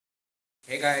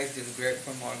Hey guys, this is Greg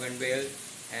from Morganville,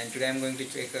 and today I'm going to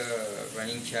take a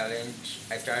running challenge.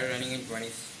 I started running in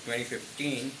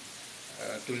 2015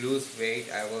 to lose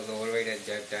weight. I was overweight at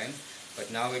that time,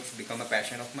 but now it's become a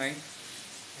passion of mine.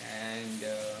 And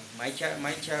my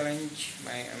challenge,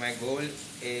 my goal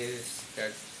is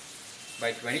that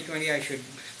by 2020 I should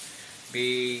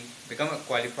become a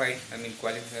qualified.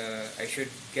 I should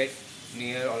get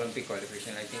near Olympic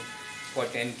qualification. I think for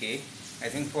 10K. I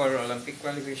think for Olympic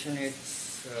qualification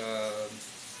it's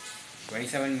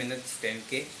 27 minutes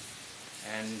 10K,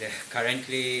 and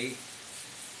currently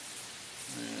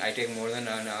I take more than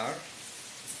an hour.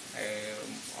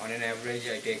 On an average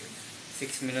I take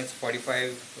 6 minutes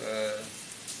 45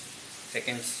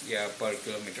 seconds, yeah, per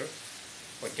kilometer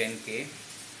for 10K.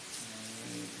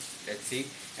 Let's see.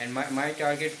 And my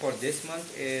target for this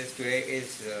month is, today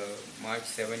is March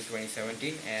 7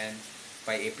 2017, and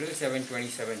by April 7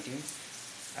 2017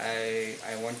 I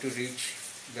want to reach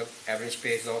the average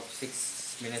pace of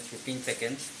 6 minutes 15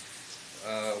 seconds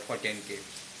for 10K.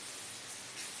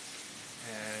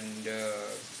 And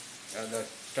the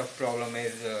tough problem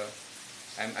is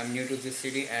I'm new to this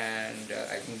city, and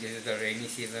I think this is the rainy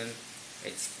season.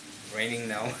 It's raining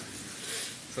now.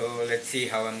 So let's see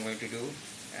how I'm going to do.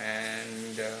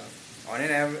 And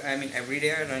every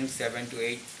day I run 7 to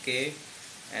 8K,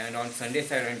 and on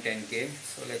Sundays I run 10K.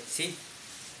 So let's see.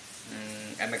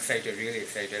 I'm excited, really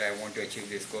excited. I want to achieve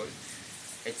this goal.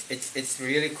 It's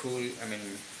really cool. I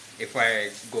mean, if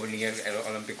I go near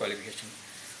Olympic qualification.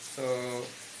 So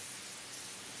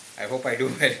I hope I do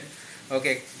well.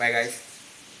 Okay, bye guys.